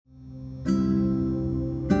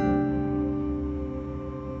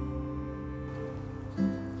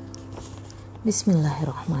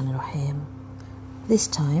Bismillahirrahmanirrahim. This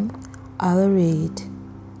time I will read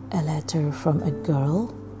a letter from a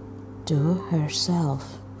girl to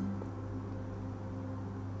herself.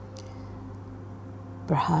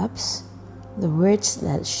 Perhaps the words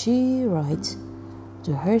that she writes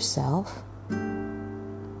to herself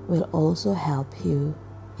will also help you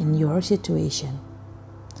in your situation.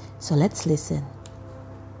 So let's listen.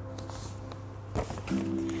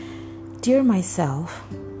 Dear myself,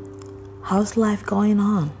 how's life going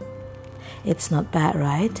on? It's not bad,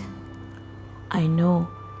 right? I know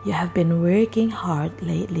you have been working hard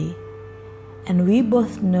lately, and we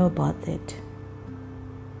both know about it.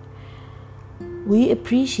 We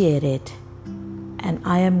appreciate it, and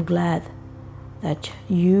I am glad that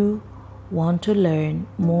you want to learn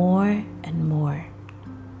more and more.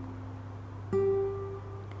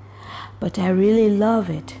 But I really love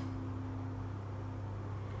it.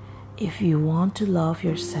 If you want to love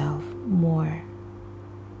yourself more.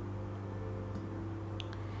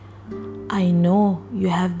 I know you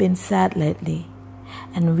have been sad lately,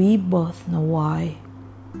 and we both know why.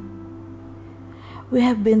 We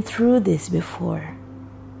have been through this before.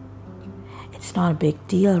 It's not a big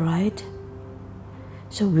deal, right?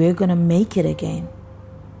 So we're gonna make it again.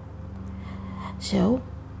 So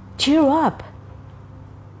cheer up.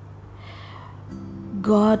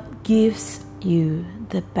 God gives you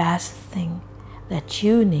the best thing that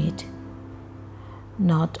you need,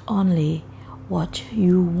 not only what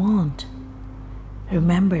you want.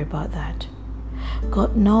 Remember about that.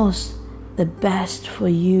 God knows the best for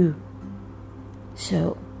you.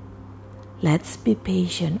 So let's be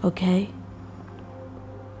patient, okay?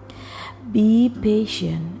 Be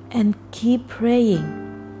patient and keep praying.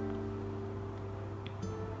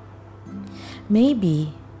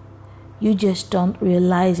 Maybe you just don't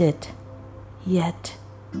realize it yet,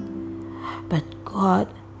 but God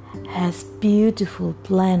has beautiful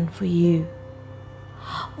plan for you.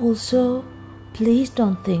 Also, please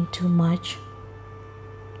don't think too much.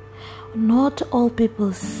 Not all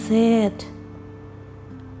people said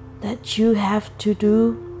that you have to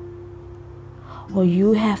do or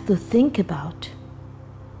you have to think about.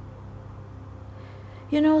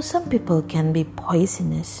 You know, some people can be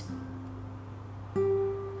poisonous,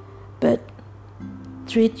 but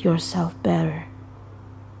treat yourself better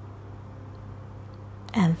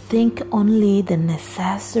and think only the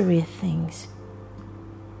necessary things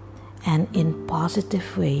and in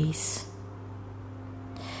positive ways.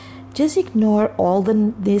 Just ignore all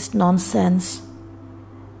this nonsense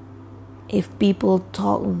if people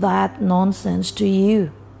talk that nonsense to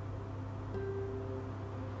you.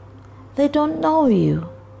 They don't know you.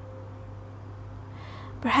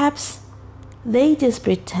 Perhaps they just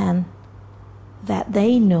pretend that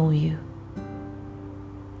they know you.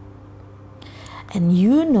 And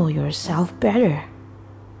you know yourself better.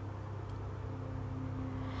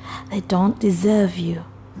 They don't deserve you.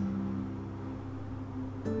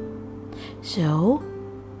 So,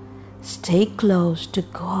 stay close to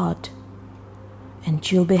God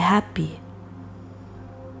and you'll be happy.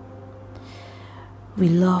 We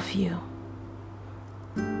love you.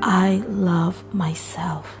 I love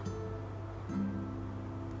myself.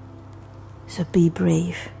 So be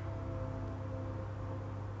brave.